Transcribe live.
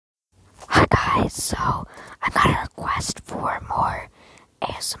guys, so I got a request for more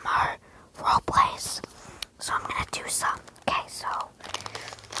ASMR roleplays, so I'm gonna do some. Okay, so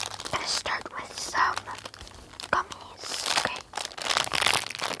I'm gonna start with some gummies.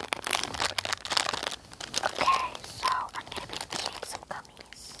 Okay, so I'm gonna be eating some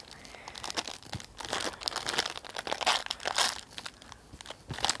gummies.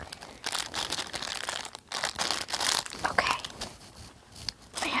 Okay,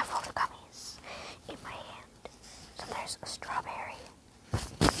 I have all the gummies in my hand. So there's a strawberry.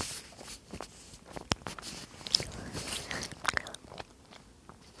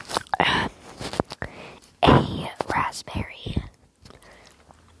 A raspberry.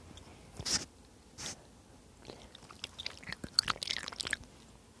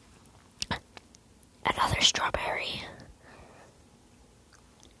 Another strawberry.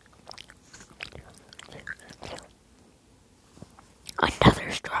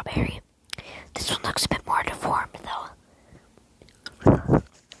 Another strawberry. This one looks a bit more deformed though.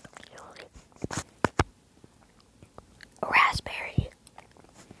 A raspberry.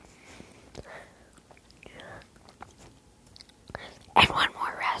 And one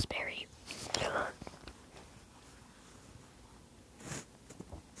more raspberry.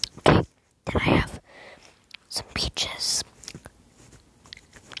 Okay, then I have some peaches.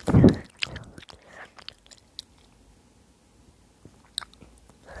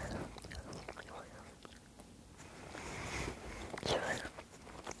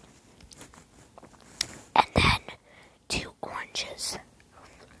 And then 2 oranges.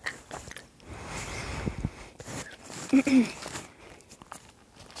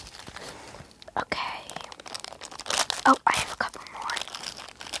 Okay. Oh, I have a couple more.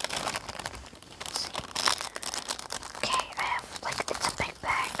 Let's see. Okay, I have, it's a big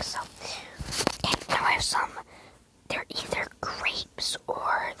bag, so. Okay, now I have some. They're either grapes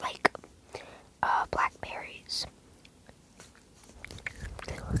or, blackberries.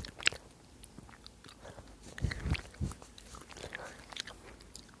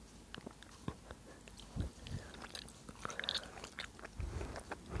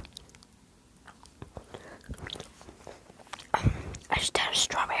 I just had a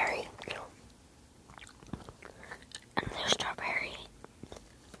strawberry. Another strawberry.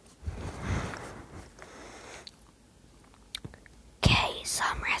 Okay,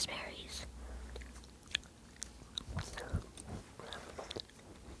 some raspberries.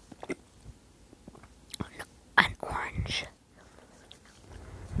 An orange.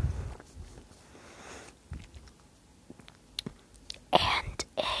 And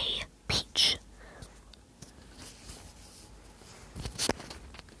a peach.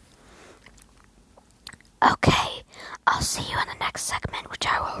 Okay, I'll see you in the next segment, which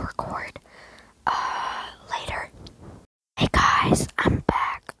I will record later. Hey guys, I'm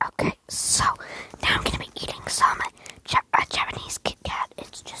back. Okay, so now I'm gonna be eating some Japanese Kit Kat.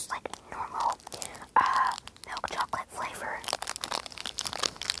 It's just like normal milk chocolate flavor.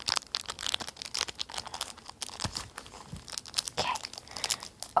 Okay,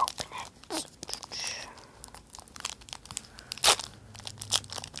 open it.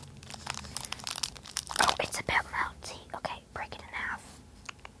 Oh, it's a bit melty. Okay, break it in half.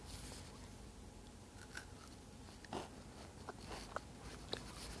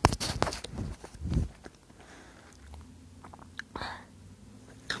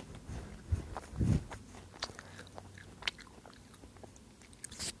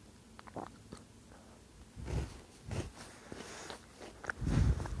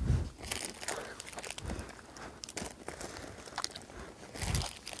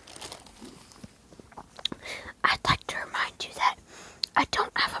 I'd like to remind you that I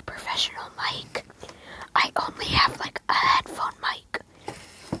don't have a professional mic. I only have a headphone mic.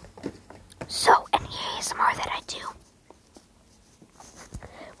 So any ASMR that I do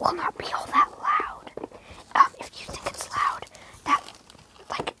will not be all that loud. If you think it's loud, that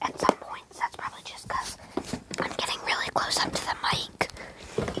at some points that's probably just because I'm getting really close up to the mic.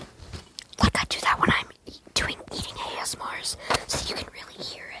 I do that when I'm doing eating ASMRs, so you can really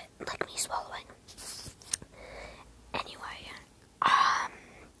hear it, like me swallowing. Anyway,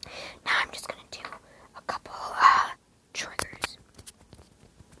 now I'm just gonna do a couple triggers.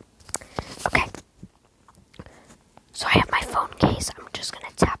 Okay. So I have my phone case. I'm just gonna